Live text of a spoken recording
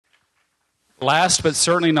Last but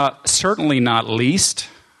certainly not least,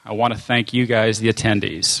 I want to thank you guys, the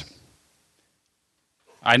attendees.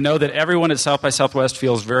 I know that everyone at South by Southwest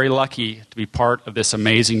feels very lucky to be part of this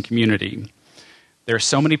amazing community. There are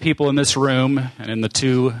so many people in this room and in the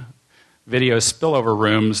 2 video spillover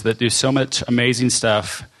rooms that do so much amazing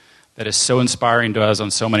stuff that is so inspiring to us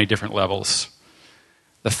on so many different levels.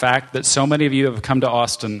 The fact that so many of you have come to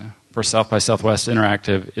Austin for South by Southwest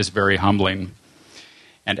Interactive is very humbling.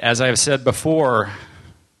 And as I have said before,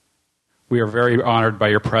 we are very honored by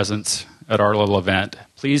your presence at our little event.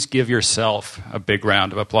 Please give yourself a big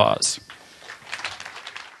round of applause.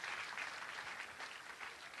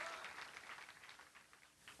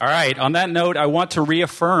 All right, on that note, I want to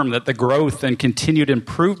reaffirm that the growth and continued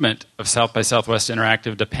improvement of South by Southwest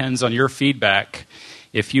Interactive depends on your feedback.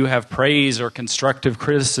 If you have praise or constructive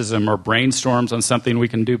criticism or brainstorms on something we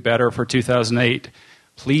can do better for 2008,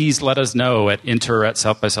 please let us know at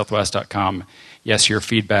inter@southbysouthwest.com. Yes, your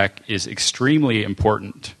feedback is extremely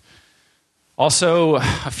important. Also,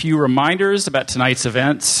 a few reminders about tonight's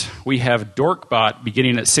events. We have Dorkbot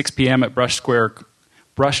beginning at 6 p.m. at Brush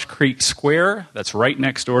Creek Square. That's right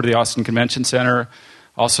next door to the Austin Convention Center.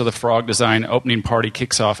 Also, the Frog Design opening party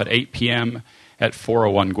kicks off at 8 p.m. at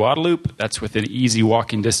 401 Guadalupe. That's within easy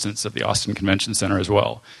walking distance of the Austin Convention Center as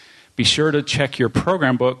well. Be sure to check your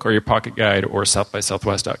program book or your pocket guide or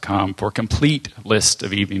southbysouthwest.com for a complete list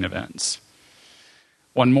of evening events.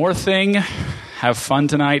 One more thing, have fun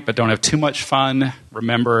tonight, but don't have too much fun.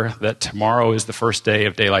 Remember that tomorrow is the first day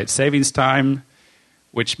of daylight savings time,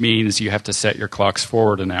 which means you have to set your clocks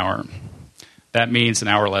forward an hour. That means an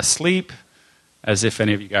hour less sleep, as if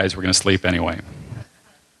any of you guys were going to sleep anyway.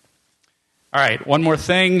 All right, one more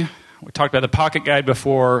thing. We talked about the pocket guide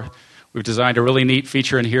before. We've designed a really neat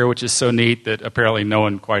feature in here, which is so neat that apparently no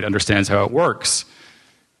one quite understands how it works.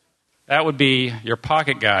 That would be your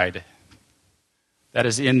pocket guide. That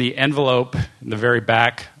is in the envelope in the very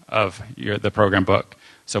back of the program book.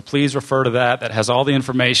 So please refer to that. That has all the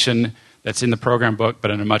information that's in the program book,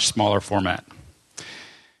 but in a much smaller format.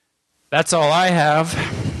 That's all I have.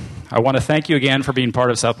 I want to thank you again for being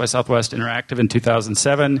part of South by Southwest Interactive in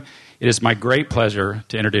 2007. It is my great pleasure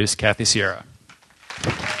to introduce Kathy Sierra.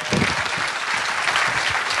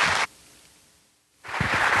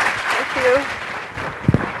 Thank you.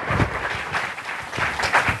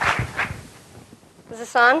 Is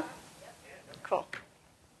this on? Cool.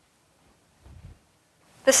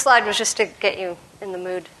 This slide was just to get you in the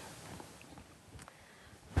mood.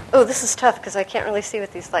 Oh, this is tough because I can't really see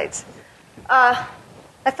with these lights.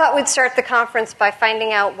 I thought we'd start the conference by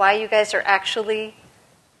finding out why you guys are actually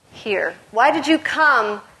here. Why did you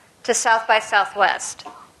come to South by Southwest?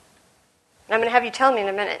 And I'm going to have you tell me in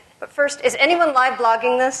a minute. But first, is anyone live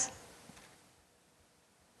blogging this?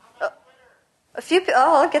 A few people.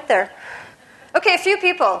 Oh, I'll get there. Okay, a few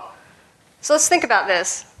people. So let's think about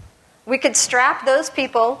this. We could strap those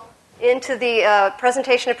people into the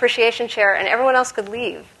presentation appreciation chair and everyone else could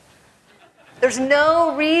leave. There's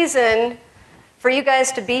no reason for you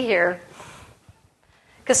guys to be here.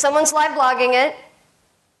 Because someone's live blogging it.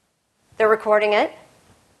 They're recording it.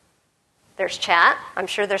 There's chat. I'm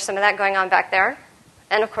sure there's some of that going on back there.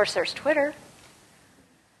 And, of course, there's Twitter.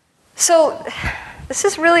 So this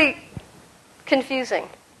is really confusing.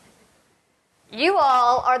 You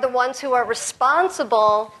all are the ones who are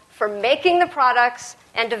responsible for making the products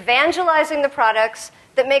and evangelizing the products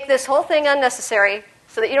that make this whole thing unnecessary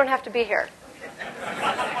so that you don't have to be here.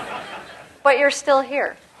 But you're still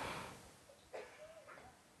here.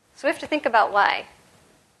 So we have to think about why.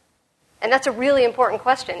 And that's a really important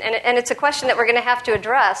question. And it's a question that we're going to have to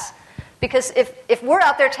address. Because if we're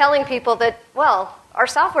out there telling people that, well, our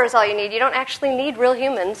software is all you need, you don't actually need real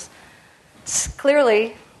humans,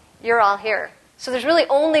 clearly you're all here. So there's really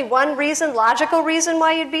only one reason, logical reason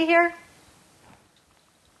why you'd be here.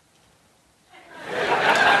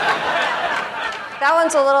 That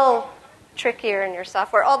one's a little trickier in your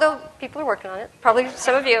software, although people are working on it, probably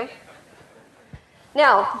some of you.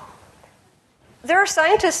 Now, there are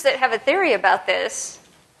scientists that have a theory about this.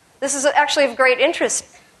 This is actually of great interest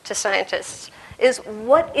to scientists, is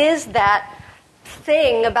what is that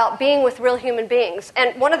thing about being with real human beings?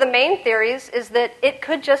 And one of the main theories is that it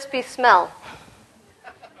could just be smell.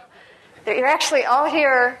 That you're actually all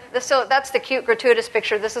here. So that's the cute, gratuitous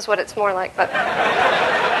picture. This is what it's more like. But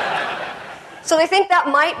so they think that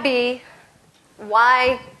might be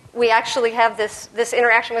why we actually have this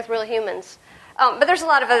interaction with real humans. But there's a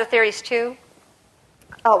lot of other theories, too.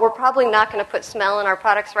 We're probably not going to put smell in our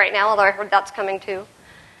products right now, although I heard that's coming, too.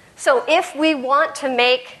 So if we want to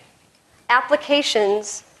make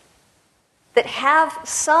applications that have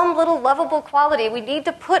some little lovable quality. We need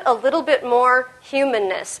to put a little bit more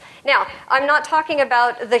humanness. Now, I'm not talking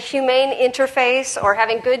about the humane interface or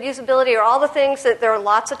having good usability or all the things that there are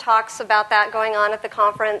lots of talks about that going on at the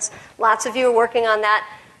conference. Lots of you are working on that.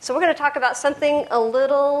 So we're going to talk about something a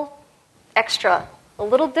little extra, a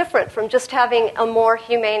little different from just having a more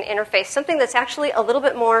humane interface, something that's actually a little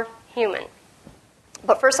bit more human.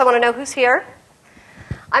 But first I want to know who's here.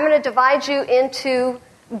 I'm going to divide you into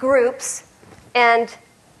groups. And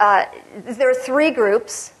there are 3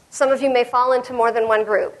 groups. Some of you may fall into more than one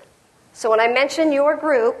group. So when I mention your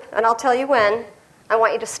group, and I'll tell you when, I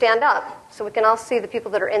want you to stand up so we can all see the people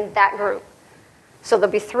that are in that group. So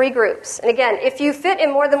there'll be 3 groups. And again, if you fit in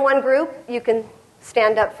more than one group, you can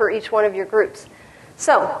stand up for each one of your groups.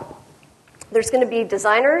 So there's going to be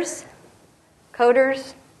designers,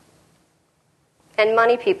 coders, and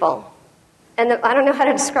money people. And I don't know how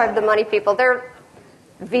to describe the money people. They're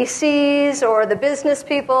VCs or the business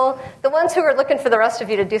people, the ones who are looking for the rest of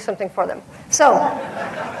you to do something for them. So,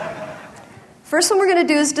 first one we're going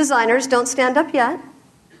to do is designers. Don't stand up yet.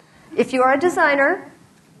 If you are a designer,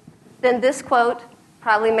 then this quote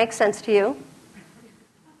probably makes sense to you.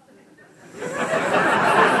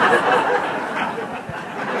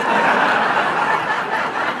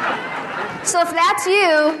 So if that's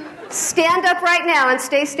you, stand up right now and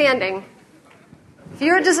stay standing. If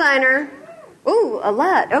you're a designer, ooh, a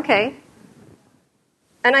lot, okay.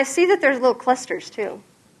 And I see that there's little clusters, too.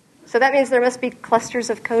 So that means there must be clusters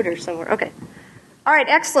of coders somewhere. Okay. All right,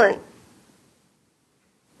 excellent.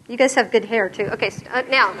 You guys have good hair, too. Okay,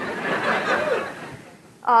 now,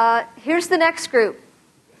 here's the next group,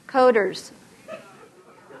 coders.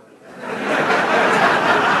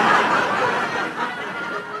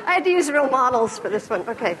 I had to use real models for this one.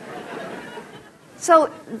 Okay.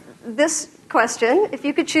 So this question, if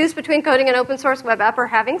you could choose between coding an open source web app or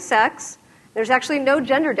having sex, there's actually no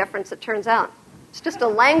gender difference, it turns out. It's just a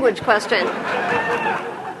language question.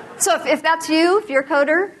 So if that's you, if you're a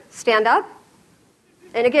coder, stand up.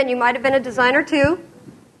 And again, you might have been a designer too.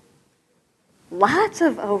 Lots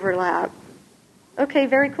of overlap. Okay,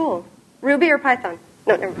 very cool. Ruby or Python?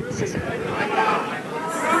 No, never mind.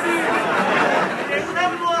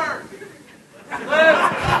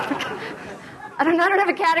 I don't have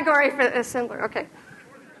a category for assembler. Okay.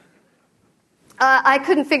 I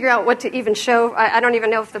couldn't figure out what to even show. I don't even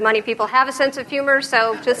know if the money people have a sense of humor,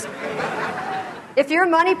 so just... If you're a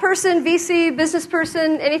money person, VC, business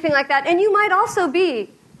person, anything like that, and you might also be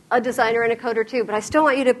a designer and a coder too, but I still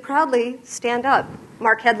want you to proudly stand up.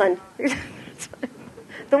 Mark Headland.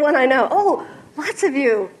 The one I know. Oh, lots of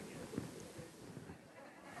you.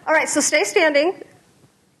 All right, so stay standing.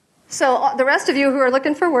 So the rest of you who are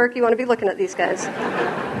looking for work, you want to be looking at these guys.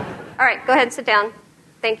 All right, go ahead and sit down.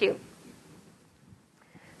 Thank you.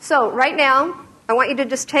 So right now, I want you to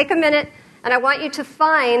just take a minute, and I want you to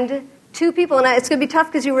find 2 people. And it's going to be tough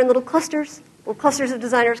because you were in little clusters of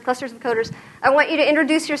designers, clusters of coders. I want you to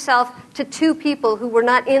introduce yourself to 2 people who were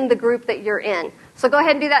not in the group that you're in. So go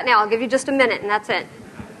ahead and do that now. I'll give you just a minute, and that's it.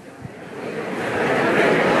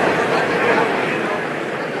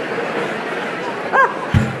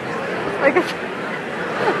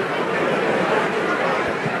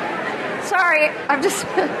 Sorry, I'm just...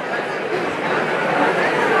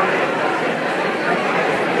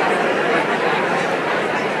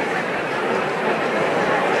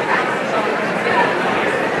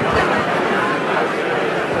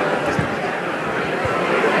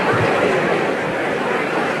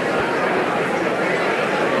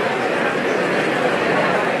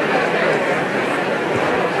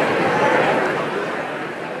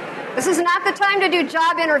 This is not the time to do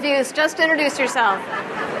job interviews. Just introduce yourself.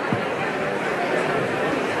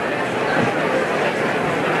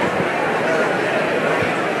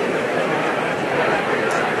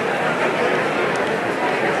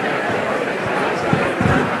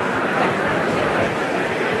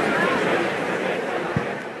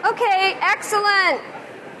 Okay, excellent.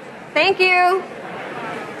 Thank you.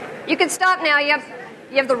 You can stop now. You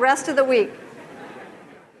have the rest of the week.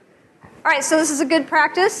 All right, so this is a good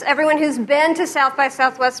practice. Everyone who's been to South by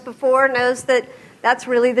Southwest before knows that that's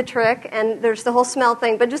really the trick, and there's the whole smell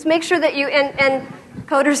thing. But just make sure that you, and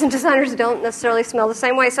coders and designers don't necessarily smell the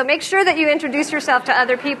same way, so make sure that you introduce yourself to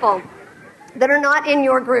other people that are not in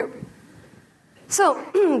your group. So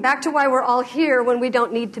back to why we're all here when we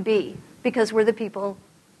don't need to be, because we're the people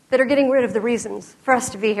that are getting rid of the reasons for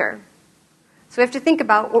us to be here. So we have to think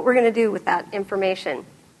about what we're going to do with that information.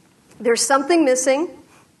 There's something missing.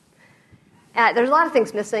 There's a lot of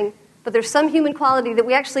things missing, but there's some human quality that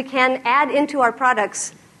we actually can add into our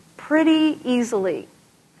products pretty easily.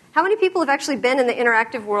 How many people have actually been in the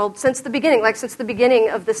interactive world since the beginning, like since the beginning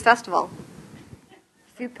of this festival?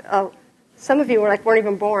 Oh, some of you weren't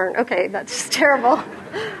even born. Okay, that's terrible.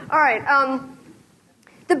 All right.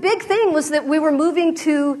 The big thing was that we were moving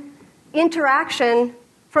to interaction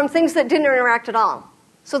from things that didn't interact at all.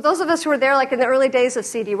 So those of us who were there like in the early days of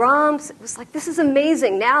CD-ROMs, it was like, this is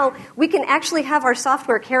amazing. Now we can actually have our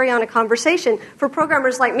software carry on a conversation. For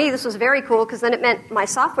programmers like me, this was very cool because then it meant my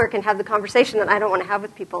software can have the conversation that I don't want to have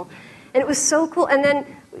with people. And it was so cool. And then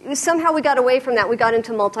somehow we got away from that. We got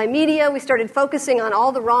into multimedia. We started focusing on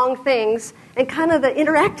all the wrong things. And kind of the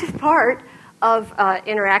interactive part of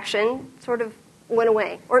interaction sort of went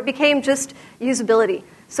away. Or it became just usability.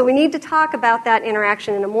 So we need to talk about that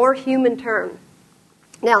interaction in a more human term.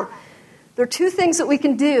 Now, there are two things that we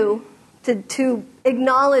can do to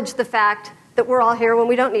acknowledge the fact that we're all here when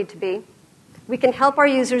we don't need to be. We can help our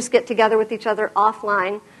users get together with each other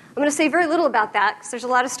offline. I'm going to say very little about that because there's a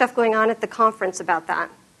lot of stuff going on at the conference about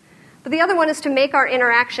that. But the other one is to make our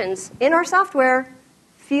interactions in our software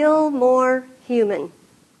feel more human.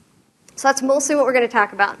 So that's mostly what we're going to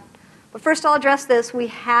talk about. But first I'll address this. We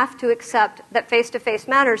have to accept that face-to-face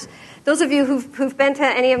matters. Those of you who've been to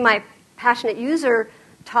any of my passionate user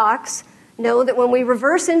talks know that when we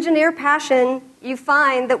reverse engineer passion, you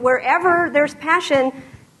find that wherever there's passion,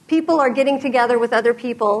 people are getting together with other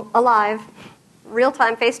people alive,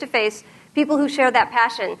 real-time, face-to-face, people who share that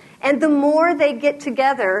passion. And the more they get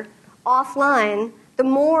together offline, the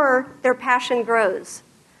more their passion grows.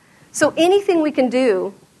 So anything we can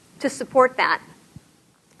do to support that,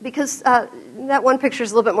 because that one picture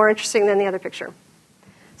is a little bit more interesting than the other picture.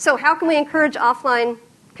 So how can we encourage offline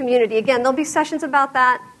community? Again, there'll be sessions about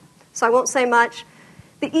that, so I won't say much.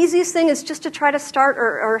 The easiest thing is just to try to start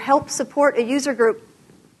or help support a user group.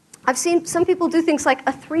 I've seen some people do things like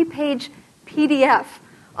a 3-page PDF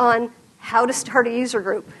on how to start a user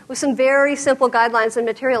group with some very simple guidelines and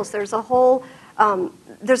materials. There's a whole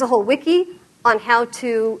wiki on how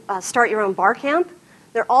to start your own bar camp.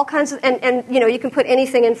 There are all kinds of, and you can put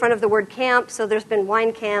anything in front of the word camp. So there's been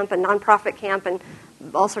wine camp and nonprofit camp and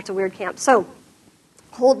all sorts of weird camps. So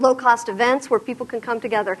hold low-cost events where people can come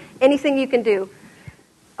together. Anything you can do.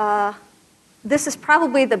 This is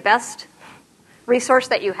probably the best resource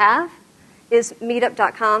that you have is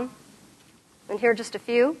meetup.com. And here are just a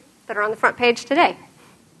few that are on the front page today.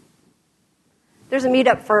 There's a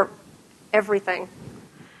meetup for everything.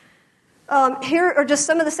 Here are just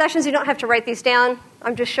some of the sessions. You don't have to write these down.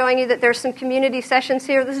 I'm just showing you that there's some community sessions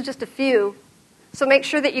here. This is just a few. So make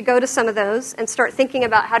sure that you go to some of those and start thinking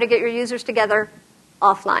about how to get your users together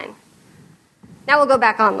offline. Now we'll go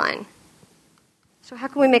back online. So how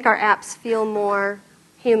can we make our apps feel more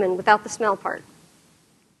human without the smell part?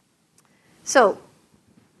 So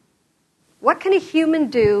what can a human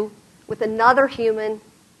do with another human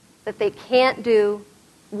that they can't do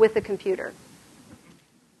with a computer?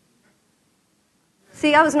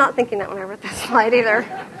 See, I was not thinking that when I wrote that slide either.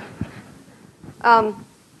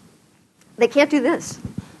 They can't do this.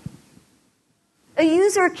 A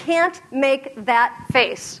user can't make that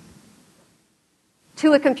face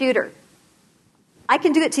to a computer. I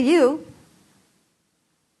can do it to you,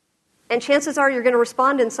 and chances are you're going to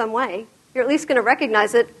respond in some way. You're at least going to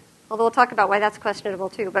recognize it, although we'll talk about why that's questionable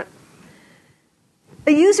too. But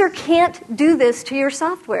a user can't do this to your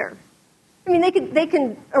software. I mean, they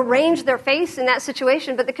can arrange their face in that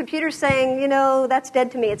situation, but the computer's saying, that's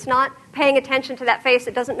dead to me. It's not paying attention to that face.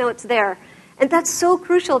 It doesn't know it's there. And that's so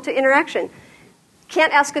crucial to interaction.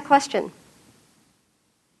 Can't ask a question.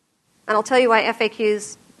 And I'll tell you why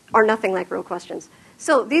FAQs are nothing like real questions.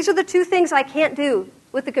 So these are the two things I can't do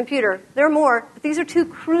with the computer. There are more, but these are two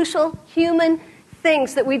crucial human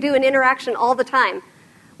things that we do in interaction all the time.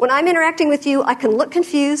 When I'm interacting with you, I can look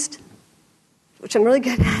confused, which I'm really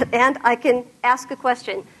good at, and I can ask a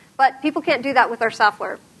question. But people can't do that with our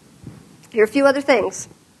software. Here are a few other things.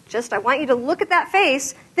 I want you to look at that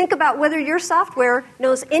face, think about whether your software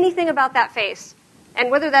knows anything about that face,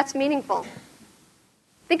 and whether that's meaningful.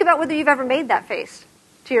 Think about whether you've ever made that face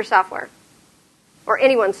to your software, or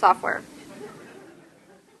anyone's software.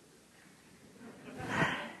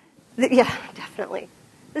 Yeah, definitely.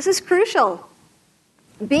 This is crucial.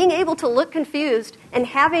 Being able to look confused and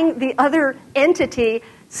having the other entity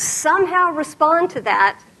somehow respond to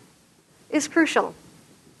that is crucial.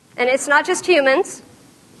 And it's not just humans.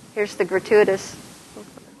 Here's the gratuitous.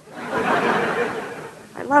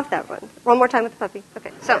 I love that one. One more time with the puppy.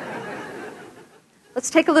 Okay, so let's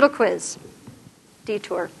take a little quiz.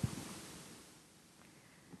 Detour.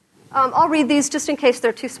 I'll read these just in case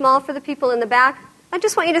they're too small for the people in the back. I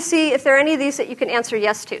just want you to see if there are any of these that you can answer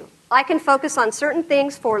yes to. I can focus on certain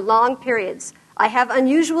things for long periods. I have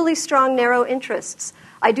unusually strong narrow interests.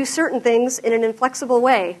 I do certain things in an inflexible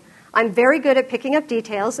way. I'm very good at picking up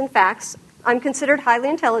details and facts. I'm considered highly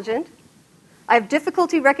intelligent. I have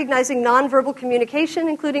difficulty recognizing nonverbal communication,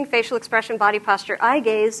 including facial expression, body posture, eye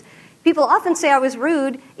gaze. People often say I was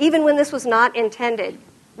rude, even when this was not intended.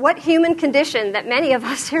 What human condition that many of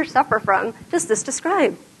us here suffer from does this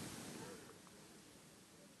describe?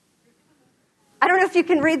 I don't know if you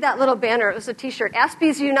can read that little banner. It was a T-shirt.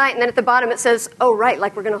 Aspies unite, and then at the bottom it says, "Oh, right,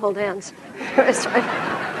 like we're going to hold hands."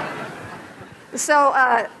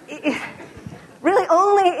 So, really,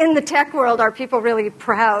 only in the tech world are people really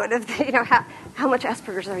proud of, how much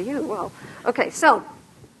Asperger's are you? Well, okay, so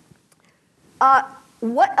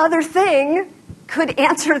what other thing could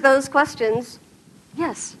answer those questions?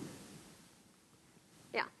 Yes.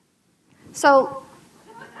 Yeah. So,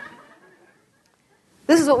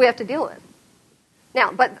 this is what we have to deal with. Now,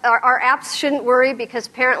 but our apps shouldn't worry because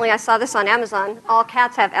apparently I saw this on Amazon. All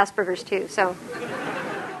cats have Asperger's too, so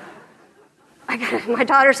my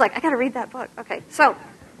daughter's like, I got to read that book. Okay, so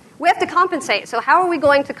we have to compensate. So how are we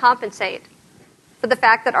going to compensate for the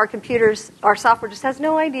fact that our computers, our software just has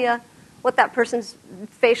no idea what that person's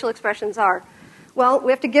facial expressions are? Well,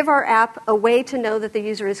 we have to give our app a way to know that the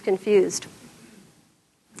user is confused.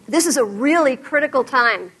 This is a really critical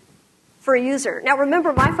time for a user. Now,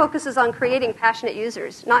 remember, my focus is on creating passionate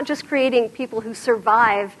users, not just creating people who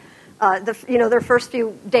survive their first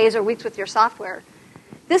few days or weeks with your software.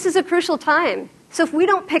 This is a crucial time. So if we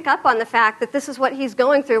don't pick up on the fact that this is what he's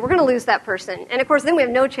going through, we're going to lose that person. And, of course, then we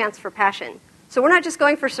have no chance for passion. So we're not just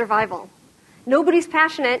going for survival. Nobody's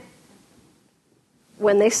passionate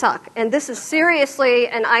when they suck. And this is seriously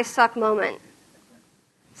an I suck moment.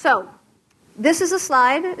 So this is a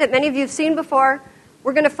slide that many of you have seen before.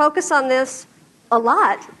 We're going to focus on this a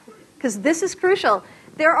lot because this is crucial.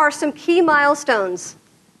 There are some key milestones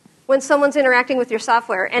when someone's interacting with your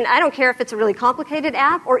software. And I don't care if it's a really complicated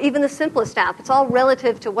app or even the simplest app. It's all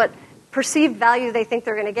relative to what perceived value they think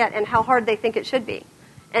they're going to get and how hard they think it should be.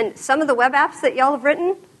 And some of the web apps that y'all have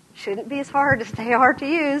written shouldn't be as hard as they are to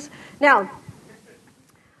use. Now,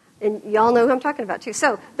 and y'all know who I'm talking about too.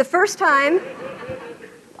 So the first time,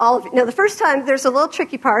 there's a little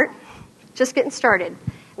tricky part. Just getting started.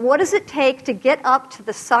 What does it take to get up to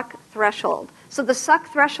the suck threshold? So the suck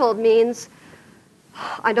threshold means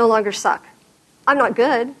I no longer suck. I'm not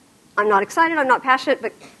good. I'm not excited. I'm not passionate.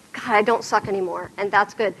 But, God, I don't suck anymore. And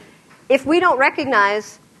that's good. If we don't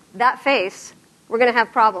recognize that face, we're going to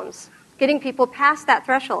have problems getting people past that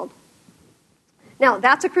threshold. Now,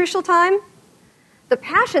 that's a crucial time. The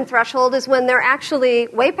passion threshold is when they're actually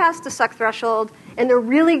way past the suck threshold and they're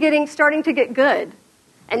really starting to get good.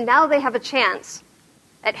 And now they have a chance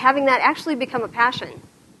at having that actually become a passion.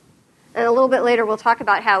 And a little bit later we'll talk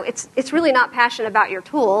about how it's really not passion about your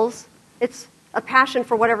tools. It's a passion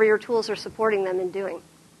for whatever your tools are supporting them in doing.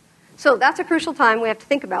 So that's a crucial time we have to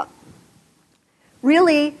think about.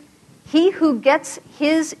 Really, he who gets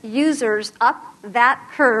his users up that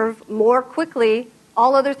curve more quickly,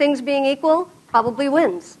 all other things being equal, probably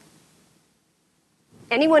wins.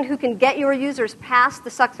 Anyone who can get your users past the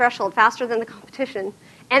suck threshold faster than the competition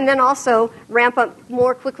and then also ramp up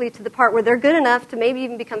more quickly to the part where they're good enough to maybe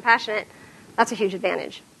even become passionate, that's a huge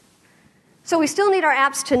advantage. So we still need our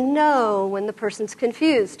apps to know when the person's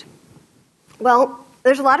confused. Well,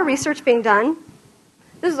 there's a lot of research being done.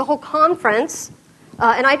 This is a whole conference,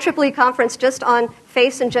 an IEEE conference just on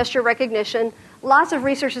face and gesture recognition. Lots of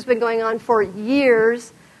research has been going on for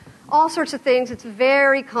years. All sorts of things. It's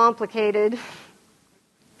very complicated.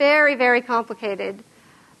 Very, very complicated.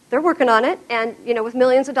 They're working on it, and with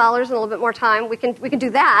millions of dollars and a little bit more time, we can do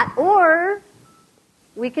that, or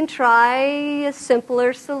we can try a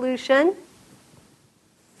simpler solution.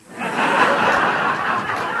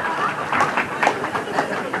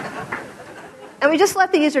 And we just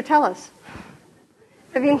let the user tell us.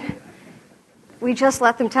 We just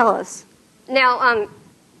let them tell us. Now,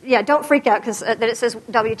 don't freak out because that it says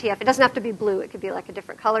WTF. It doesn't have to be blue. It could be like a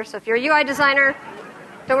different color. So if you're a UI designer,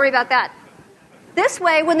 don't worry about that. This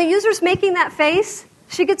way, when the user's making that face,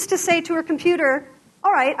 she gets to say to her computer,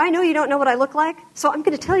 all right, I know you don't know what I look like, so I'm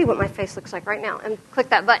going to tell you what my face looks like right now, and click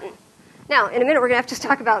that button. Now, in a minute, we're going to have to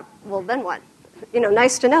talk about, well, then what?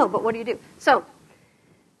 Nice to know, but what do you do? So,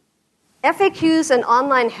 FAQs and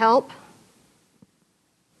online help,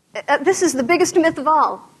 this is the biggest myth of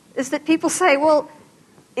all, is that people say, well,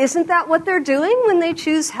 isn't that what they're doing when they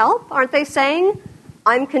choose help? Aren't they saying,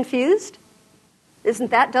 I'm confused?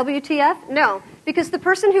 Isn't that WTF? No, because the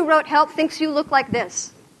person who wrote help thinks you look like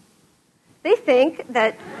this. They think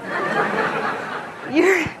that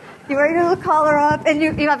you wear your little collar up and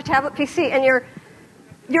you have a tablet PC and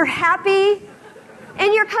you're happy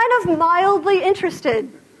And you're kind of mildly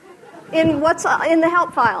interested in what's in the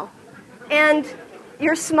help file. And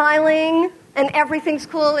you're smiling, and everything's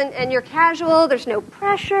cool, and you're casual, there's no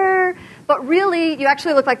pressure, but really, you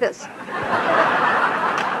actually look like this.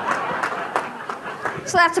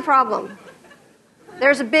 So that's a problem.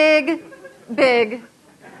 There's a big, big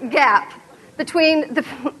gap between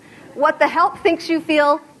what the help thinks you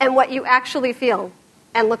feel and what you actually feel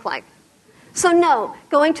and look like. So no,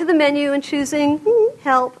 going to the menu and choosing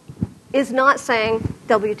help is not saying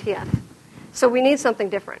WTF. So we need something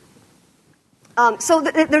different.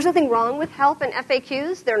 There's nothing wrong with help and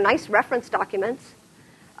FAQs. They're nice reference documents.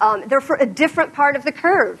 They're for a different part of the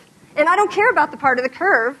curve. And I don't care about the part of the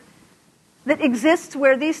curve that exists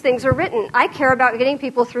where these things are written. I care about getting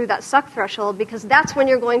people through that suck threshold because that's when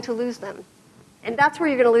you're going to lose them. And that's where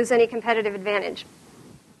you're going to lose any competitive advantage.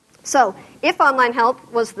 So if online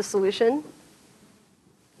help was the solution,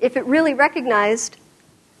 if it really recognized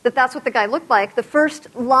that that's what the guy looked like, the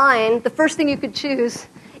first line, the first thing you could choose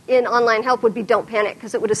in online help would be don't panic,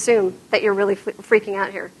 because it would assume that you're really freaking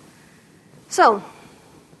out here. So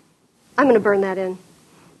I'm going to burn that in.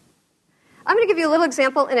 I'm going to give you a little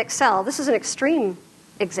example in Excel. This is an extreme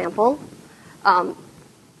example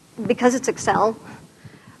because it's Excel.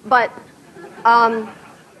 But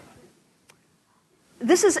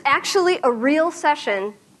this is actually a real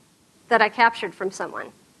session that I captured from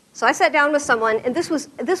someone. So I sat down with someone, and this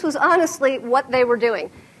was honestly what they were doing.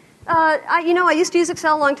 I used to use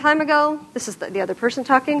Excel a long time ago. This is the other person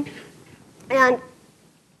talking. And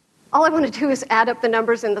all I want to do is add up the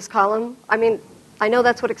numbers in this column. I mean, I know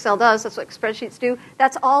that's what Excel does. That's what spreadsheets do.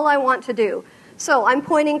 That's all I want to do. So I'm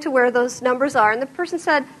pointing to where those numbers are. And the person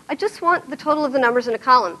said, I just want the total of the numbers in a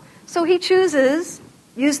column. So he chooses,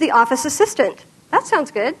 use the Office Assistant. That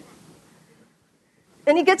sounds good.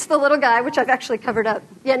 And he gets the little guy, which I've actually covered up.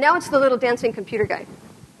 Yeah, now it's the little dancing computer guy.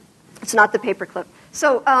 It's not the paperclip.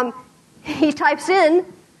 So he types in,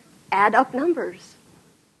 add up numbers.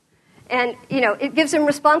 And, it gives him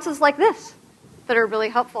responses like this that are really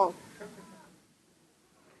helpful.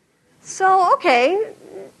 So, okay,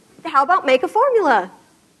 how about make a formula?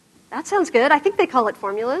 That sounds good. I think they call it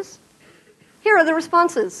formulas. Here are the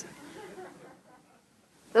responses.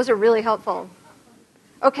 Those are really helpful.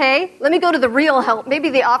 Okay, let me go to the real help. Maybe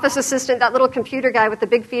the Office Assistant, that little computer guy with the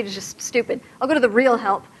big feet is just stupid. I'll go to the real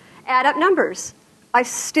help. Add up numbers. I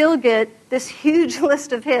still get this huge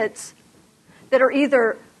list of hits that are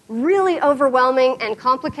either really overwhelming and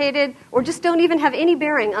complicated or just don't even have any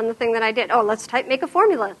bearing on the thing that I did. Oh, let's type make a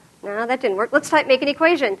formula. No, that didn't work. Let's type make an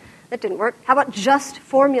equation. That didn't work. How about just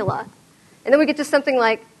formula? And then we get to something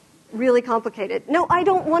like really complicated. No, I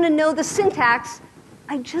don't want to know the syntax.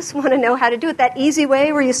 I just want to know how to do it. That easy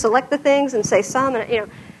way where you select the things and say sum.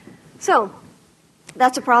 So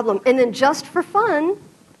that's a problem. And then just for fun,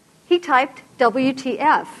 he typed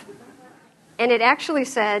WTF. And it actually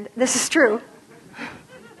said, this is true.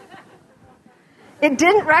 It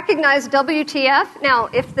didn't recognize WTF. Now,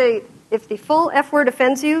 if the full F word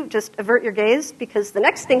offends you, just avert your gaze, because the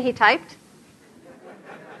next thing he typed,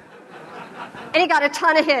 and he got a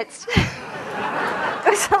ton of hits. It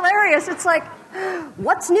was hilarious. It's like,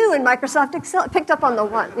 what's new in Microsoft Excel? It picked up on the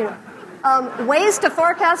one, ways to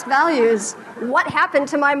forecast values. What happened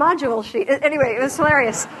to my module sheet? Anyway, it was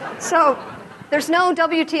hilarious. So there's no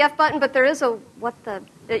WTF button, but there is a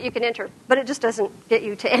that you can enter. But it just doesn't get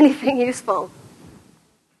you to anything useful.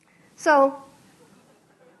 So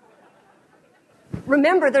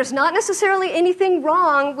remember, there's not necessarily anything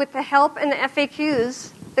wrong with the help and the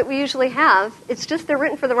FAQs that we usually have. It's just they're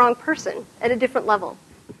written for the wrong person at a different level.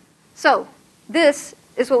 So this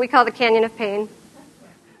is what we call the canyon of pain.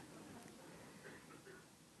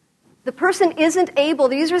 The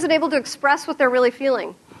user isn't able to express what they're really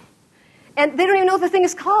feeling. And they don't even know what the thing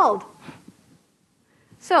is called.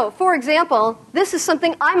 So, for example, this is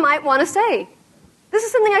something I might want to say. This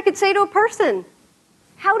is something I could say to a person.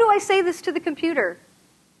 How do I say this to the computer?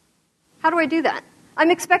 How do I do that? I'm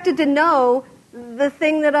expected to know the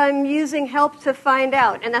thing that I'm using help to find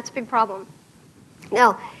out, and that's a big problem.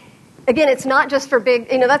 Now, again, it's not just for big,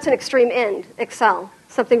 that's an extreme end, Excel,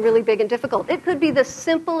 something really big and difficult. It could be the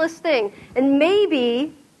simplest thing. And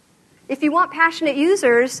maybe, if you want passionate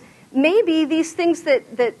users, maybe these things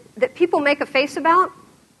that people make a face about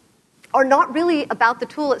are not really about the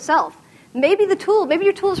tool itself. Maybe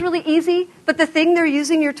your tool is really easy, but the thing they're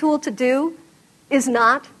using your tool to do is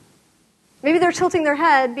not. Maybe they're tilting their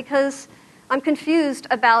head because I'm confused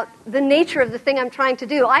about the nature of the thing I'm trying to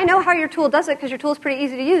do. I know how your tool does it because your tool is pretty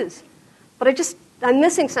easy to use, but I'm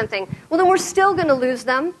missing something. Well, then we're still going to lose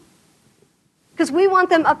them because we want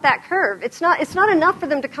them up that curve. It's not enough for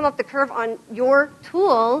them to come up the curve on your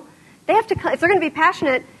tool. They have to, if they're going to be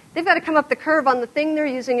passionate, they've got to come up the curve on the thing they're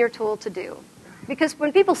using your tool to do. Because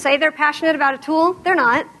when people say they're passionate about a tool, they're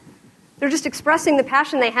not. They're just expressing the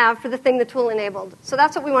passion they have for the thing the tool enabled. So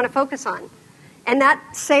that's what we want to focus on. And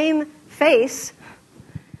that same face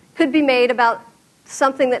could be made about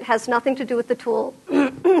something that has nothing to do with the tool,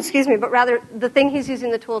 excuse me, but rather the thing he's using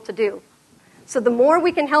the tool to do. So the more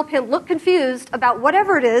we can help him look confused about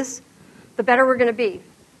whatever it is, the better we're going to be.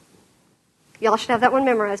 Y'all should have that one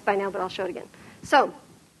memorized by now, but I'll show it again. So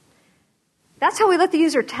that's how we let the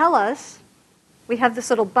user tell us. We have this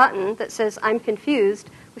little button that says, I'm confused.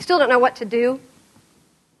 We still don't know what to do.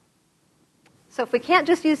 So if we can't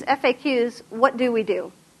just use FAQs, what do we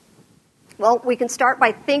do? Well, we can start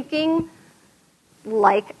by thinking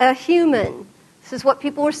like a human. This is what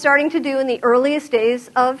people were starting to do in the earliest days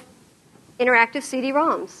of interactive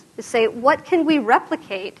CD-ROMs, is say, what can we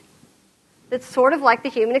replicate that's sort of like the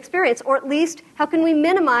human experience? Or at least, how can we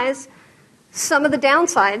minimize some of the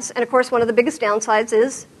downsides? And of course, one of the biggest downsides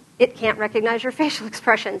is it can't recognize your facial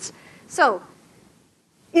expressions. So,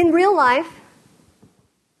 in real life,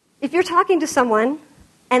 if you're talking to someone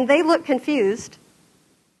and they look confused,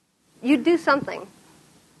 you'd do something.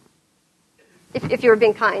 If you were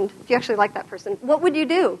being kind, if you actually like that person, what would you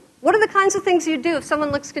do? What are the kinds of things you'd do if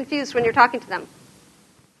someone looks confused when you're talking to them?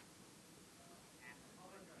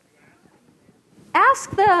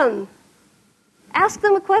 Ask them. Ask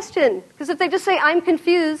them a question. Because if they just say, I'm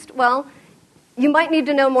confused, well, you might need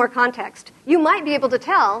to know more context. You might be able to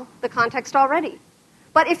tell the context already.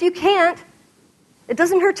 But if you can't, it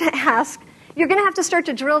doesn't hurt to ask. You're going to have to start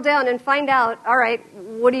to drill down and find out, all right,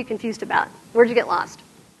 what are you confused about? Where'd you get lost?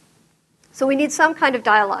 So we need some kind of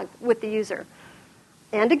dialogue with the user.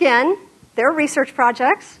 And again, there are research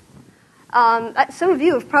projects. Some of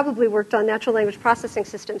you have probably worked on natural language processing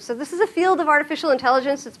systems. So this is a field of artificial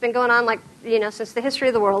intelligence that's been going on since the history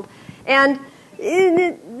of the world. And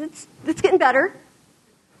it's getting better,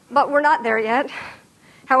 but we're not there yet.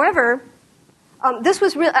 However,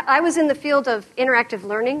 I was in the field of interactive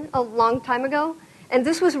learning a long time ago, and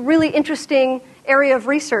this was a really interesting area of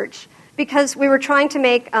research because we were trying to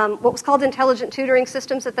make what was called intelligent tutoring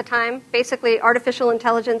systems at the time, basically artificial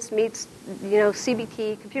intelligence meets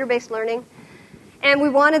CBT, computer-based learning. And we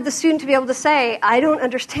wanted the student to be able to say, I don't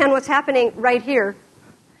understand what's happening right here.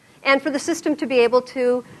 And for the system to be able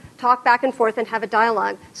to talk back and forth and have a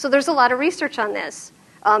dialogue. So there's a lot of research on this.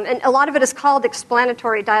 And a lot of it is called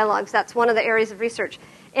explanatory dialogues. That's one of the areas of research.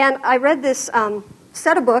 And I read this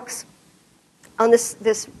set of books on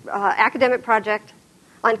this academic project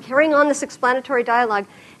on carrying on this explanatory dialogue.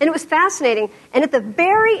 And it was fascinating. And at the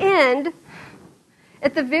very end,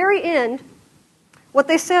 what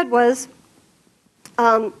they said was,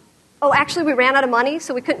 actually we ran out of money,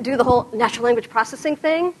 so we couldn't do the whole natural language processing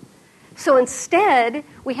thing. So instead,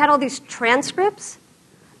 we had all these transcripts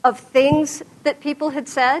of things that people had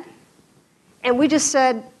said, and we just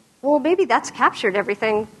said, well, maybe that's captured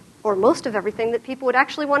everything, or most of everything that people would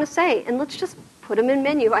actually want to say, and let's just put them in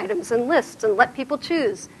menu items and lists and let people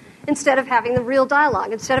choose, instead of having the real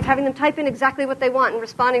dialogue, instead of having them type in exactly what they want and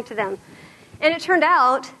responding to them. And it turned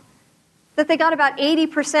out that they got about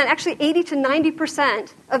 80%, actually 80 to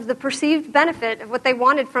 90% of the perceived benefit of what they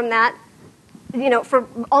wanted from that, for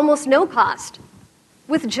almost no cost,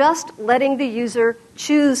 with just letting the user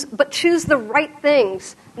choose, but choose the right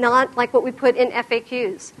things, not like what we put in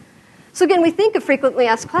FAQs. So again, we think of frequently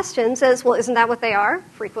asked questions as, well, isn't that what they are?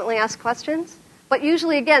 Frequently asked questions? But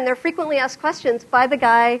usually, again, they're frequently asked questions by the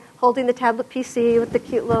guy holding the tablet PC with the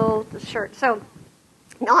cute little shirt. So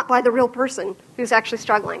not by the real person who's actually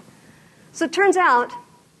struggling. So it turns out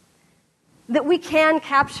that we can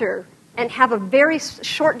capture and have a very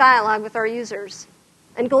short dialogue with our users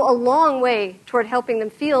and go a long way toward helping them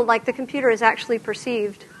feel like the computer has actually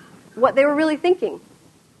perceived what they were really thinking.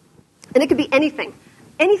 And it could be anything.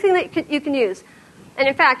 Anything that you can use. And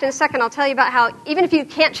in fact, in a second, I'll tell you about how even if you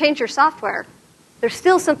can't change your software, there's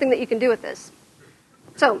still something that you can do with this.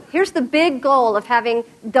 So here's the big goal of having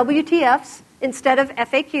WTFs instead of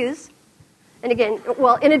FAQs. And again,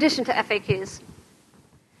 well, in addition to FAQs,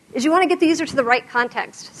 is you want to get the user to the right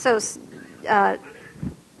context. So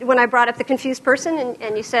when I brought up the confused person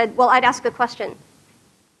and you said, well, I'd ask a question.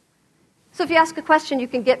 So if you ask a question, you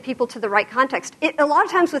can get people to the right context. A lot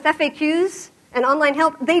of times with FAQs and online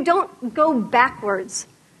help, they don't go backwards.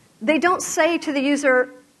 They don't say to the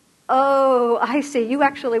user, oh, I see, you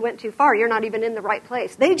actually went too far. You're not even in the right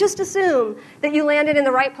place. They just assume that you landed in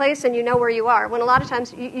the right place and you know where you are, when a lot of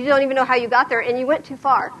times you don't even know how you got there and you went too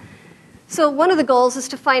far. So one of the goals is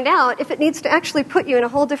to find out if it needs to actually put you in a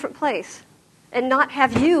whole different place. and not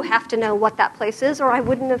have you have to know what that place is, or I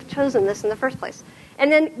wouldn't have chosen this in the first place.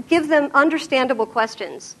 And then give them understandable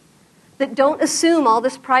questions that don't assume all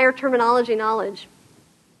this prior terminology knowledge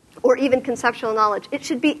or even conceptual knowledge. It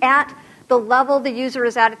should be at the level the user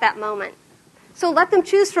is at that moment. So let them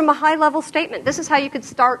choose from a high-level statement. This is how you could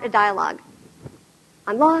start a dialogue.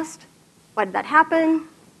 I'm lost. Why did that happen?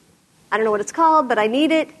 I don't know what it's called, but I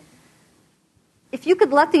need it. If you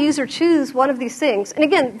could let the user choose one of these things, and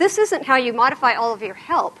again, this isn't how you modify all of your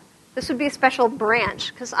help. This would be a special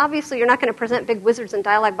branch, because obviously you're not going to present big wizards and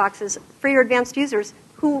dialog boxes for your advanced users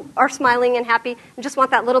who are smiling and happy and just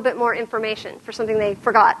want that little bit more information for something they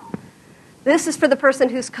forgot. This is for the person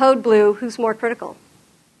who's code blue, who's more critical.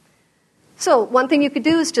 So one thing you could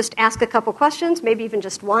do is just ask a couple questions, maybe even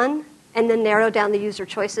just one, and then narrow down the user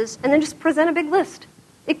choices, and then just present a big list.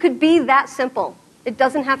 It could be that simple. It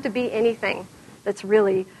doesn't have to be anything that's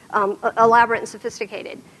really elaborate and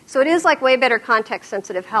sophisticated. So it is like way better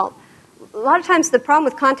context-sensitive help. A lot of times the problem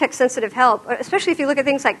with context-sensitive help, especially if you look at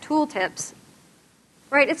things like tooltips,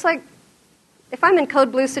 right? It's like, if I'm in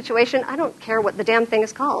code blue situation, I don't care what the damn thing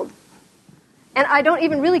is called. And I don't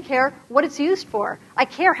even really care what it's used for. I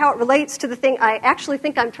care how it relates to the thing I actually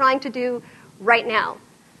think I'm trying to do right now.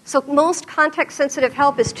 So most context-sensitive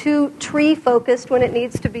help is too tree-focused when it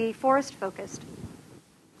needs to be forest-focused.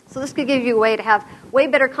 So this could give you a way to have way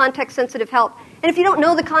better context-sensitive help. And if you don't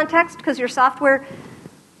know the context because your software,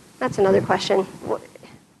 that's another question.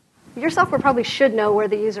 Your software probably should know where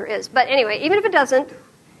the user is. But anyway, even if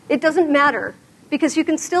it doesn't matter, because you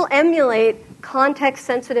can still emulate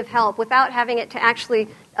context-sensitive help without having it to actually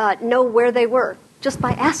know where they were, just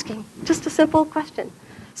by asking, just a simple question.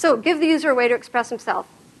 So give the user a way to express himself.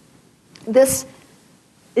 This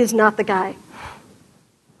is not the guy.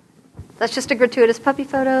 That's just a gratuitous puppy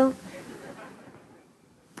photo.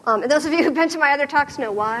 And those of you who've been to my other talks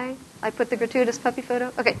know why I put the gratuitous puppy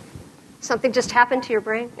photo. Okay, something just happened to your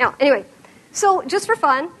brain. Now, anyway, so just for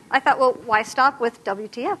fun, I thought, well, why stop with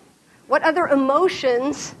WTF? What other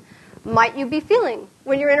emotions might you be feeling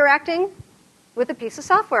when you're interacting with a piece of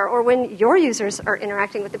software or when your users are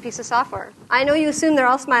interacting with a piece of software? I know you assume they're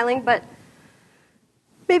all smiling, but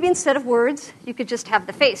maybe instead of words, you could just have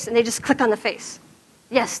the face, and they just click on the face.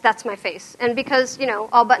 Yes, that's my face. And because,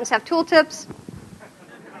 all buttons have tooltips,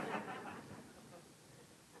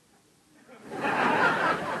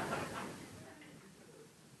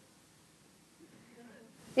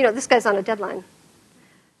 this guy's on a deadline.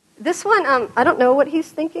 This one, I don't know what he's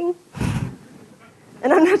thinking,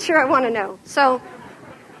 and I'm not sure I want to know.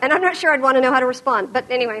 And I'm not sure I'd want to know how to respond, but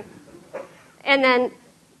anyway. And then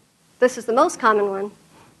this is the most common one.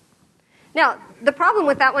 Now, the problem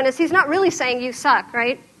with that one is he's not really saying you suck,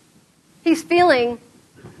 right? He's feeling,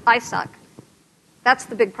 I suck. That's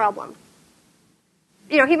the big problem.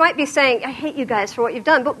 He might be saying, I hate you guys for what you've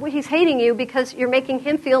done, but he's hating you because you're making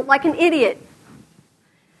him feel like an idiot.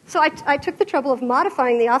 So I took the trouble of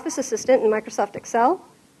modifying the Office Assistant in Microsoft Excel.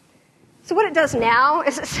 So what it does now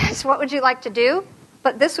is it says, what would you like to do?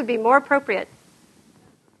 But this would be more appropriate.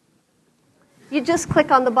 You just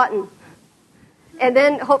click on the button. And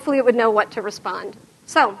then hopefully it would know what to respond.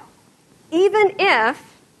 So even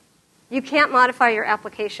if you can't modify your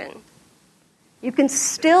application, you can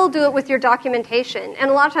still do it with your documentation.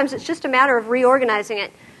 And a lot of times it's just a matter of reorganizing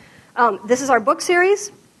it. This is our book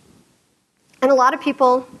series. And a lot of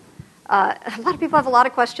people have a lot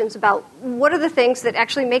of questions about what are the things that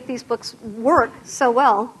actually make these books work so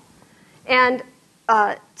well. And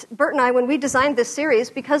Bert and I, when we designed this series,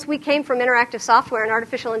 because we came from interactive software and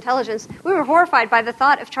artificial intelligence, we were horrified by the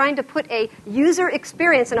thought of trying to put a user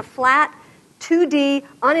experience in a flat, 2D,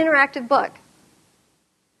 uninteractive book.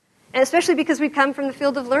 And especially because we come from the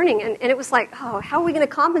field of learning. And it was like, how are we going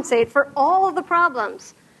to compensate for all of the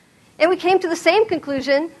problems? And we came to the same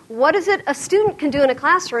conclusion. What is it a student can do in a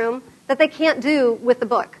classroom that they can't do with the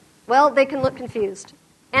book? Well, they can look confused.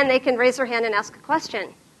 And they can raise their hand and ask a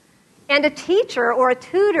question. And a teacher or a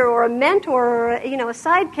tutor or a mentor or a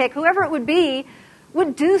sidekick, whoever it would be,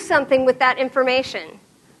 would do something with that information.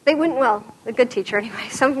 They wouldn't, a good teacher anyway.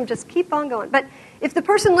 Some of them just keep on going. But if the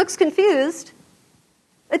person looks confused,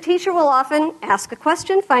 a teacher will often ask a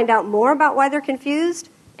question, find out more about why they're confused,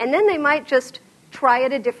 and then they might just try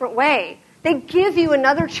it a different way. They give you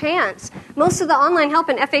another chance. Most of the online help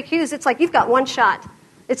and FAQs, it's like you've got one shot.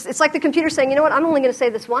 It's like the computer saying, you know what, I'm only going to say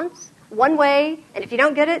this once, one way, and if you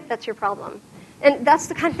don't get it, that's your problem. And that's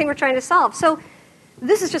the kind of thing we're trying to solve. So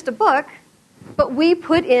this is just a book, but we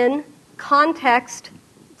put in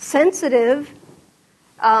context-sensitive.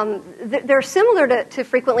 They're similar to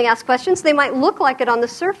frequently asked questions. They might look like it on the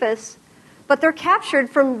surface, but they're captured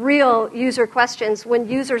from real user questions when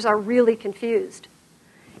users are really confused.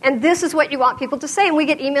 And this is what you want people to say. And we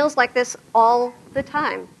get emails like this all the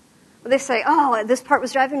time. They say, oh, this part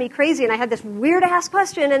was driving me crazy, and I had this weird-ass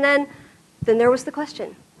question, and then there was the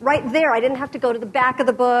question. Right there. I didn't have to go to the back of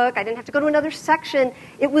the book. I didn't have to go to another section.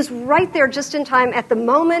 It was right there just in time at the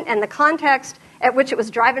moment and the context at which it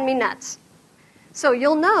was driving me nuts. So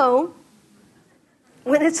you'll know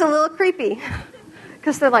when it's a little creepy,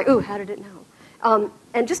 because they're like, ooh, how did it know?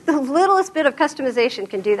 And just the littlest bit of customization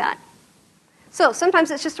can do that. So sometimes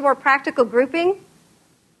it's just a more practical grouping.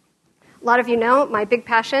 A lot of you know my big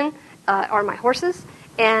passion are my horses,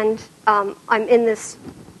 and I'm in this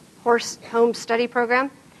horse home study program.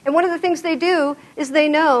 And one of the things they do is they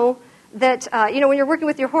know that, when you're working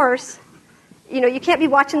with your horse, you can't be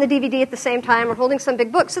watching the DVD at the same time or holding some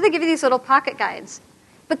big book, so they give you these little pocket guides.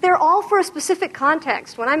 But they're all for a specific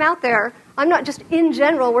context. When I'm out there, I'm not just in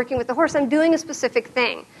general working with the horse, I'm doing a specific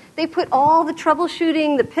thing. They put all the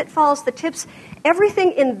troubleshooting, the pitfalls, the tips,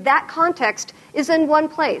 everything in that context is in one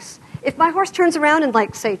place. If my horse turns around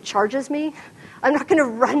and, say, charges me, I'm not going to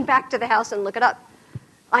run back to the house and look it up.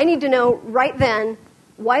 I need to know right then,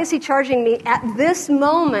 why is he charging me at this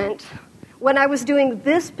moment when I was doing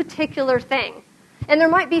this particular thing? And there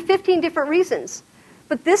might be 15 different reasons.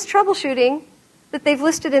 But this troubleshooting that they've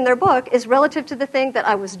listed in their book is relative to the thing that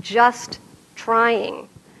I was just trying.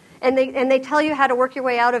 And they tell you how to work your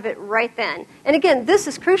way out of it right then. And again, this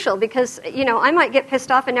is crucial because, I might get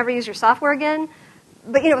pissed off and never use your software again.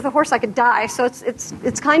 But, with a horse I could die, so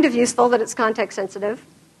it's kind of useful that it's context sensitive.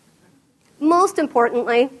 Most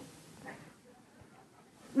importantly,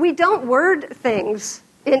 we don't word things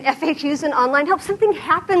in FAQs and online help. Something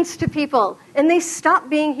happens to people, and they stop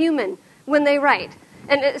being human when they write.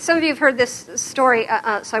 And some of you have heard this story.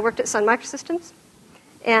 So I worked at Sun Microsystems,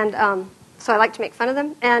 and so I like to make fun of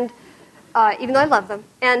them, and even though I love them.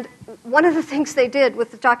 And one of the things they did with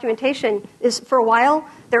the documentation is, for a while,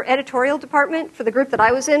 their editorial department for the group that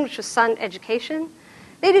I was in, which was Sun Education,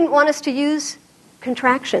 they didn't want us to use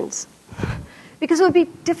contractions because it would be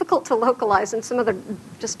difficult to localize and some other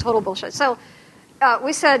just total bullshit. So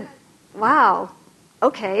we said, wow,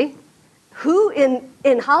 okay, who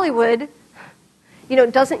in Hollywood,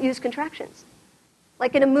 doesn't use contractions?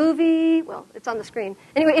 Like in a movie, well, it's on the screen.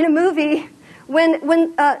 Anyway, in a movie, when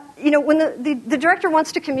the director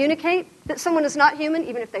wants to communicate that someone is not human,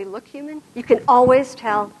 even if they look human, you can always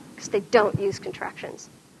tell because they don't use contractions.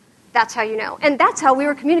 That's how you know. And that's how we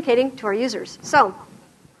were communicating to our users. So,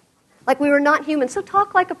 like we were not human, so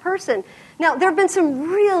talk like a person. Now, there have been some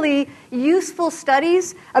really useful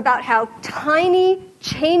studies about how tiny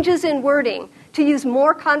changes in wording to use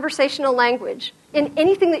more conversational language in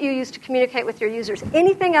anything that you use to communicate with your users,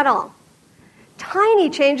 anything at all. Tiny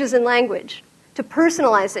changes in language to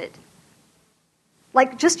personalize it,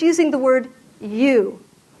 like just using the word you,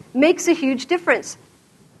 makes a huge difference.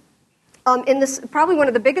 In this, probably one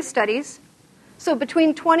of the biggest studies, so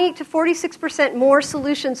between 20 to 46% more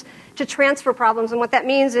solutions to transfer problems, and what that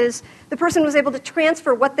means is the person was able to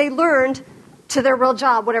transfer what they learned to their real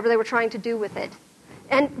job, whatever they were trying to do with it.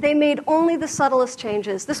 And they made only the subtlest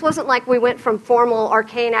changes. This wasn't like we went from formal,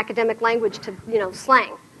 arcane academic language to,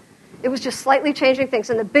 slang. It was just slightly changing things,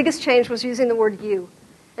 and the biggest change was using the word you.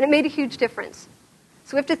 And it made a huge difference.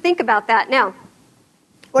 So we have to think about that. Now,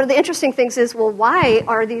 one of the interesting things is, well, why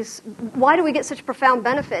do we get such profound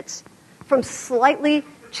benefits from slightly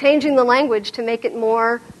changing the language to make it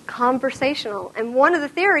more conversational? And one of the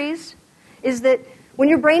theories is that when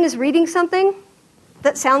your brain is reading something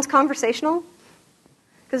that sounds conversational,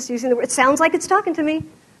 because using the word, it sounds like it's talking to me,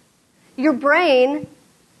 your brain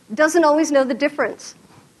doesn't always know the difference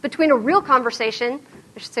between a real conversation,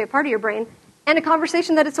 I should say a part of your brain, and a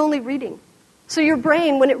conversation that it's only reading. So your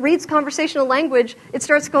brain, when it reads conversational language, it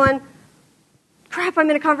starts going, crap, I'm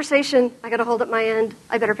in a conversation, I got to hold up my end,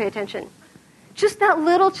 I better pay attention. Just that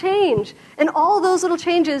little change. And all those little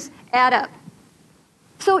changes add up.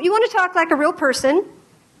 So you want to talk like a real person.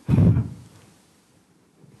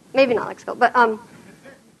 Maybe not like Skull, but,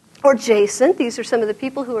 or Jason. These are some of the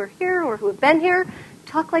people who are here or who have been here.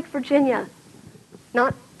 Talk like Virginia.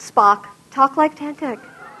 Not Spock. Talk like Tantic.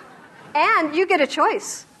 And you get a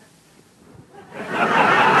choice.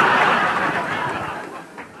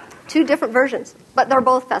 2 different versions, but they're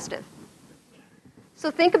both festive. So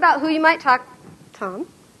think about who you might talk. Tom?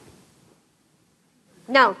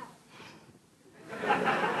 No.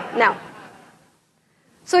 No.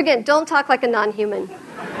 So again, don't talk like a non-human.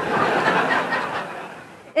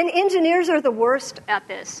 And engineers are the worst at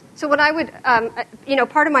this. So what I would,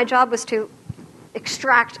 part of my job was to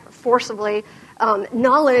extract forcibly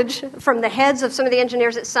knowledge from the heads of some of the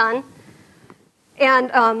engineers at Sun.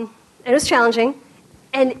 And it was challenging.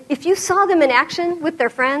 And if you saw them in action with their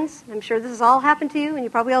friends, I'm sure this has all happened to you, and you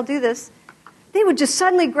probably all do this, they would just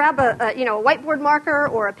suddenly grab a whiteboard marker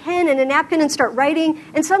or a pen and a napkin and start writing,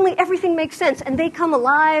 and suddenly everything makes sense, and they come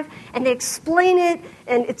alive, and they explain it,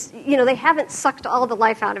 and it's, they haven't sucked all the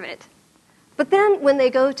life out of it. But then when they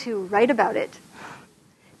go to write about it,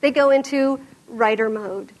 they go into writer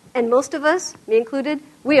mode. And most of us, me included,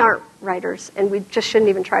 we aren't writers, and we just shouldn't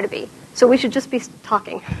even try to be. So we should just be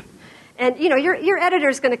talking. And, your editor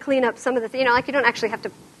is going to clean up some of the, like you don't actually have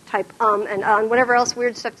to type and whatever else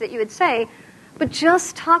weird stuff that you would say, but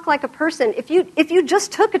just talk like a person. If you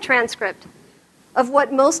just took a transcript of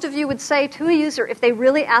what most of you would say to a user if they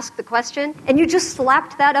really asked the question, and you just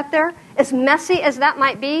slapped that up there, as messy as that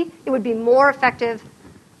might be, it would be more effective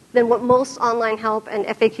than what most online help and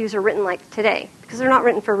FAQs are written like today, because they're not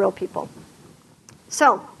written for real people.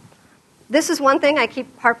 So, this is one thing I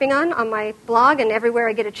keep harping on my blog and everywhere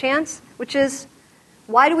I get a chance, which is,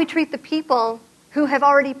 why do we treat the people who have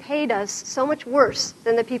already paid us so much worse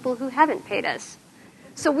than the people who haven't paid us?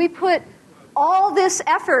 So we put all this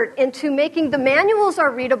effort into making the manuals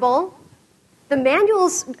are readable. The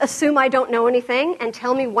manuals assume I don't know anything and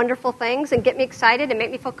tell me wonderful things and get me excited and make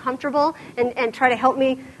me feel comfortable and try to help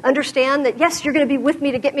me understand that, yes, you're going to be with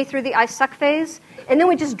me to get me through the I suck phase. And then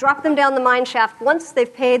we just drop them down the mine shaft once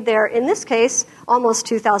they've paid their, in this case, almost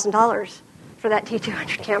 $2,000 for that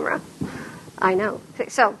T200 camera. I know.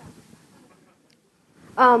 So,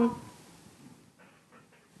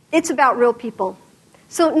 it's about real people.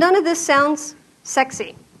 So none of this sounds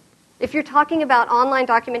sexy. If you're talking about online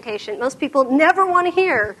documentation, most people never want to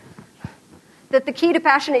hear that the key to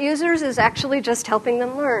passionate users is actually just helping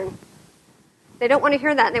them learn. They don't want to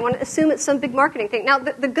hear that. They want to assume it's some big marketing thing. Now,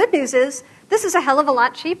 the good news is this is a hell of a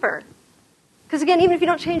lot cheaper. Because again, even if you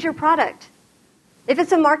don't change your product, if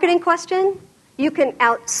it's a marketing question, you can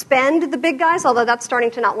outspend the big guys, although that's starting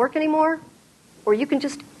to not work anymore, or you can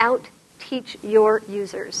just out-teach your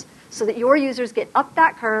users so that your users get up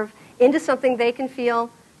that curve into something they can feel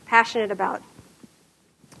passionate about.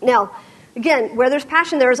 Now, again, where there's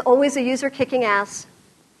passion, there is always a user kicking ass,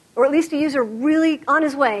 or at least a user really on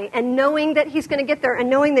his way and knowing that he's going to get there and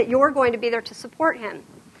knowing that you're going to be there to support him.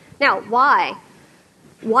 Now, why?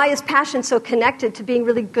 Why is passion so connected to being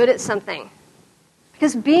really good at something?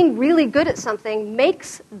 Because being really good at something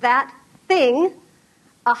makes that thing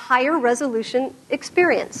a higher resolution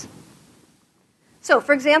experience. So,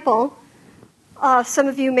 for example, some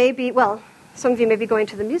of you may be going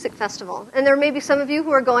to the music festival, and there may be some of you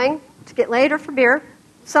who are going to get laid or for beer.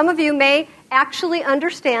 Some of you may actually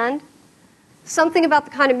understand something about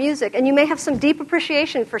the kind of music, and you may have some deep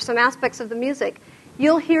appreciation for some aspects of the music.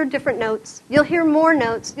 You'll hear different notes. You'll hear more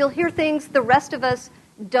notes. You'll hear things the rest of us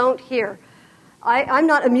don't hear. I'm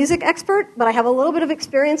not a music expert, but I have a little bit of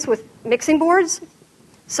experience with mixing boards.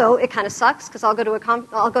 So it kind of sucks because I'll go to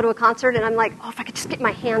a concert and I'm like, oh, if I could just get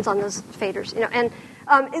my hands on those faders,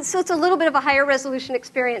 so it's a little bit of a higher resolution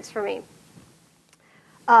experience for me.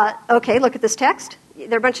 Okay, look at this text.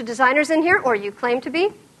 There are a bunch of designers in here, or you claim to be.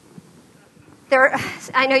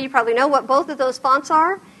 I know you probably know what both of those fonts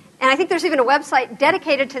are, and I think there's even a website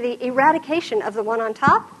dedicated to the eradication of the one on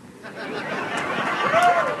top,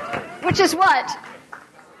 which is what?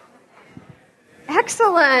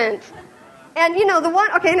 Excellent. And, the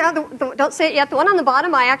one, okay, now, don't say it yet. The one on the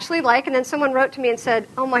bottom I actually like, and then someone wrote to me and said,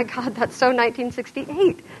 oh, my God, that's so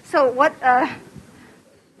 1968. So what,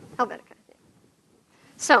 Helvetica.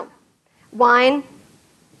 So, wine.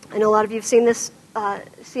 I know a lot of you have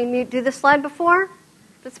seen me do this slide before.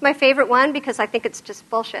 It's my favorite one because I think it's just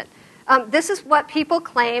bullshit. This is what people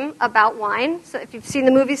claim about wine. So if you've seen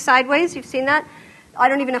the movie Sideways, you've seen that. I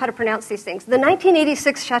don't even know how to pronounce these things. The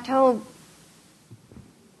 1986 Chateau...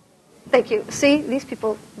 Thank you. See, these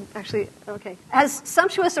people actually, okay. Has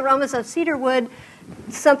sumptuous aromas of cedar wood,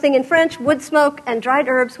 something in French, wood smoke, and dried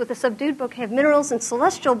herbs with a subdued bouquet of minerals and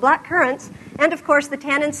celestial black currants. And, of course, the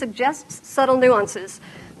tannin suggests subtle nuances.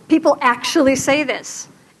 People actually say this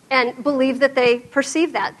and believe that they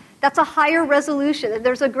perceive that. That's a higher resolution.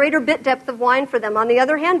 There's a greater bit depth of wine for them. On the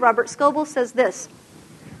other hand, Robert Scoble says this.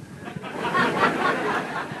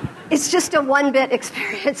 It's just a one-bit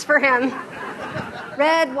experience for him.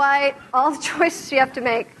 Red, white, all the choices you have to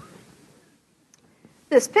make.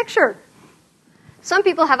 This picture. Some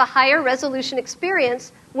people have a higher resolution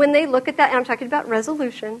experience when they look at that, and I'm talking about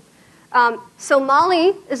resolution. So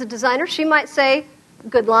Molly is a designer. She might say,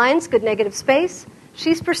 good lines, good negative space.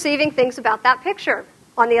 She's perceiving things about that picture.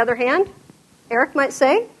 On the other hand, Eric might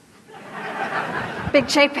say, big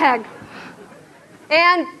JPEG.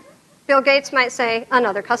 And Bill Gates might say,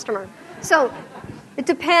 another customer. So it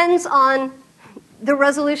depends on the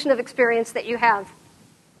resolution of experience that you have.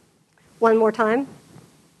 One more time,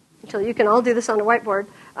 until you can all do this on a whiteboard.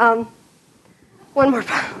 One more.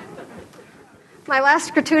 My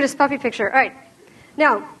last gratuitous puppy picture. All right.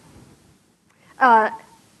 Now,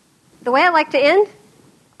 the way I like to end,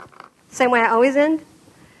 same way I always end,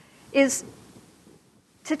 is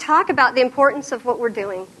to talk about the importance of what we're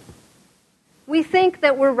doing. We think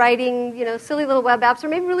that we're writing, silly little web apps, or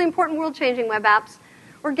maybe really important world-changing web apps,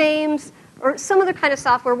 or games, or some other kind of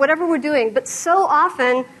software, whatever we're doing. But so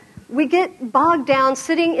often, we get bogged down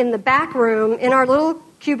sitting in the back room in our little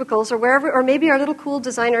cubicles or wherever, or maybe our little cool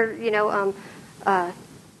designer,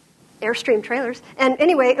 Airstream trailers. And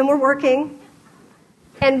anyway, and we're working,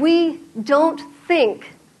 and we don't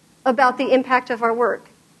think about the impact of our work.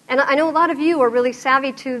 And I know a lot of you are really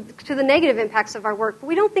savvy to the negative impacts of our work, but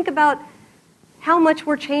we don't think about how much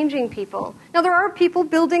we're changing people. Now, there are people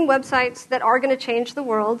building websites that are going to change the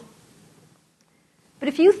world. But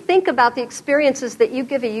if you think about the experiences that you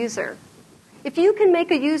give a user, if you can make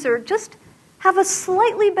a user just have a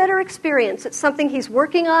slightly better experience at something he's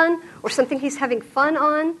working on or something he's having fun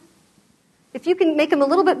on, if you can make him a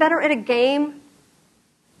little bit better at a game,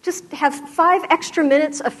 just have 5 extra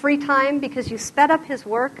minutes of free time because you sped up his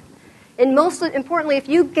work, and most importantly, if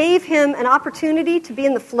you gave him an opportunity to be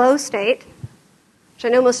in the flow state, which I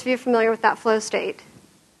know most of you are familiar with that flow state,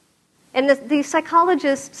 and the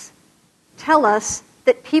psychologists tell us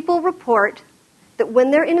that people report that when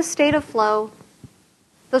they're in a state of flow,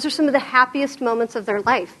 those are some of the happiest moments of their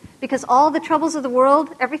life. Because all the troubles of the world,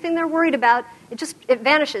 everything they're worried about, it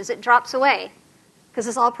vanishes, it drops away. Because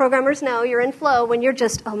as all programmers know, you're in flow when you're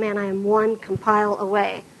just, oh man, I am one compile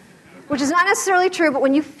away. Which is not necessarily true, but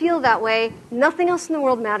when you feel that way, nothing else in the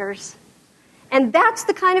world matters. And that's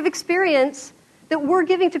the kind of experience that we're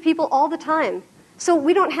giving to people all the time. So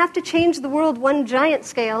we don't have to change the world one giant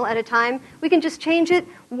scale at a time. We can just change it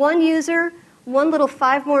one user, one little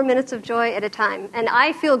 5 more minutes of joy at a time. And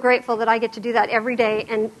I feel grateful that I get to do that every day,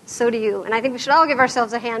 and so do you. And I think we should all give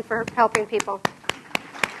ourselves a hand for helping people.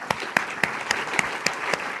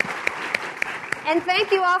 And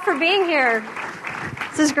thank you all for being here.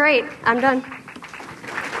 This is great. I'm done.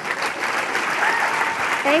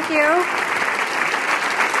 Thank you.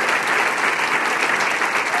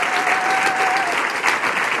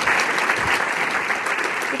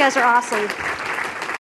 You guys are awesome.